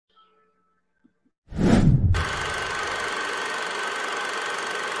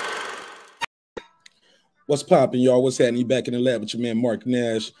What's popping, y'all? What's happening? You back in the lab with your man, Marq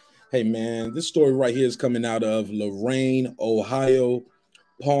Nash. Hey, man, this story right here is coming out of Lorain, Ohio,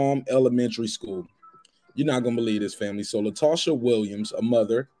 Palm Elementary School. You're not going to believe this, family. So Latasha Williams, a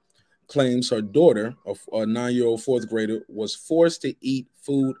mother, claims her daughter, a 9-year-old fourth grader, was forced to eat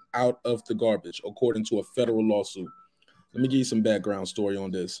food out of the garbage, according to a federal lawsuit. Let me give you some background story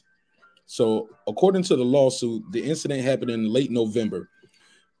on this. So according to the lawsuit, the incident happened in late November.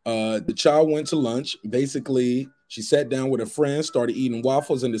 The child went to lunch. Basically, she sat down with a friend, started eating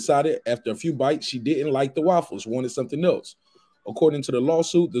waffles, and decided after a few bites she didn't like the waffles, wanted something else. According to the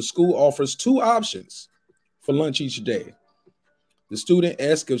lawsuit, the school offers 2 options for lunch each day. The student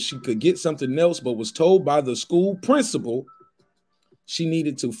asked if she could get something else, but was told by the school principal she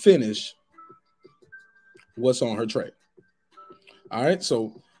needed to finish what's on her tray. All right,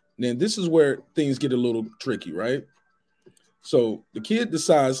 so then this is where things get a little tricky, right? So the kid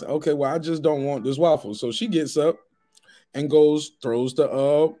decides, okay, well, I just don't want this waffle. So she gets up and goes, throws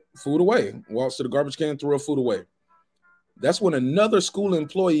the food away, walks to the garbage can, throw her food away. That's when another school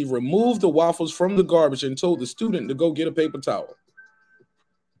employee removed the waffles from the garbage and told the student to go get a paper towel.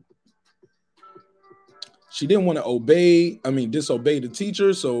 She didn't want to disobey the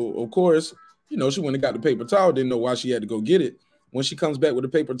teacher. So, of course, she went and got the paper towel, didn't know why she had to go get it. When she comes back with the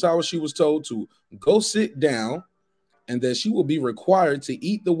paper towel, she was told to go sit down and that she will be required to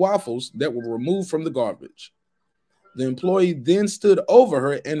eat the waffles that were removed from the garbage. The employee then stood over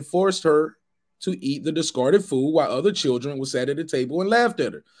her and forced her to eat the discarded food while other children were sat at the table and laughed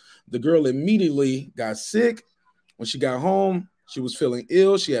at her. The girl immediately got sick. When she got home, she was feeling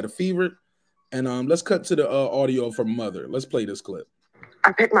ill. She had a fever. And let's cut to the audio of her mother. Let's play this clip.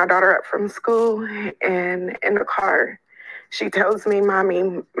 I picked my daughter up from school, and in the car, she tells me,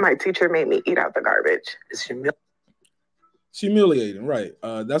 "Mommy, my teacher made me eat out the garbage." It's humiliating, right?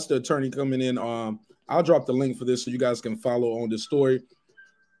 That's the attorney coming in. I'll drop the link for this so you guys can follow on this story.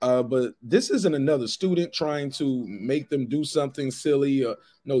 But this isn't another student trying to make them do something silly.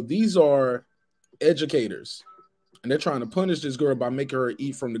 No, these are educators, and they're trying to punish this girl by making her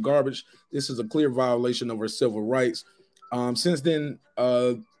eat from the garbage. This is a clear violation of her civil rights. Since then,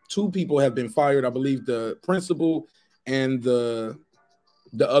 2 people have been fired. I believe the principal and the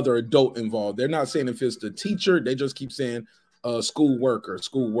other adult involved. They're not saying if it's the teacher. They just keep saying school worker,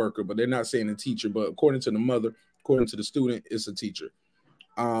 but they're not saying the teacher. But according to the mother, according to the student, it's a teacher.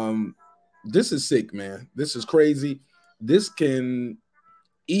 This is sick, man. This is crazy. This can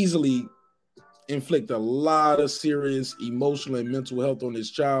easily inflict a lot of serious emotional and mental health on this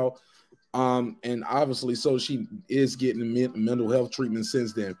child. And obviously, so she is getting mental health treatment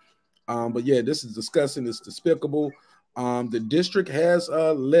since then. But yeah, this is disgusting. It's despicable. The district has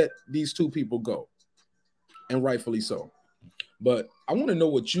let these 2 people go, and rightfully so. But I want to know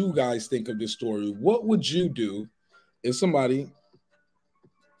what you guys think of this story. What would you do if somebody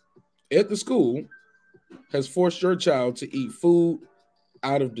at the school has forced your child to eat food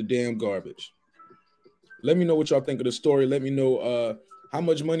out of the damn garbage? Let me know what y'all think of the story. Let me know how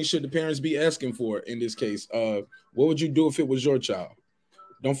much money should the parents be asking for in this case. What would you do if it was your child?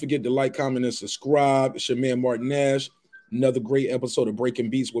 Don't forget to like, comment, and subscribe. It's your man, Marq Nash. Another great episode of Breaking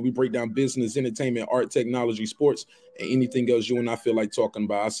Beats, where we break down business, entertainment, art, technology, sports, and anything else you and I feel like talking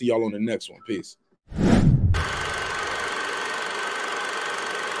about. I'll see y'all on the next one. Peace.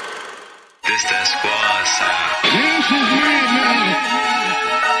 This that squad sound.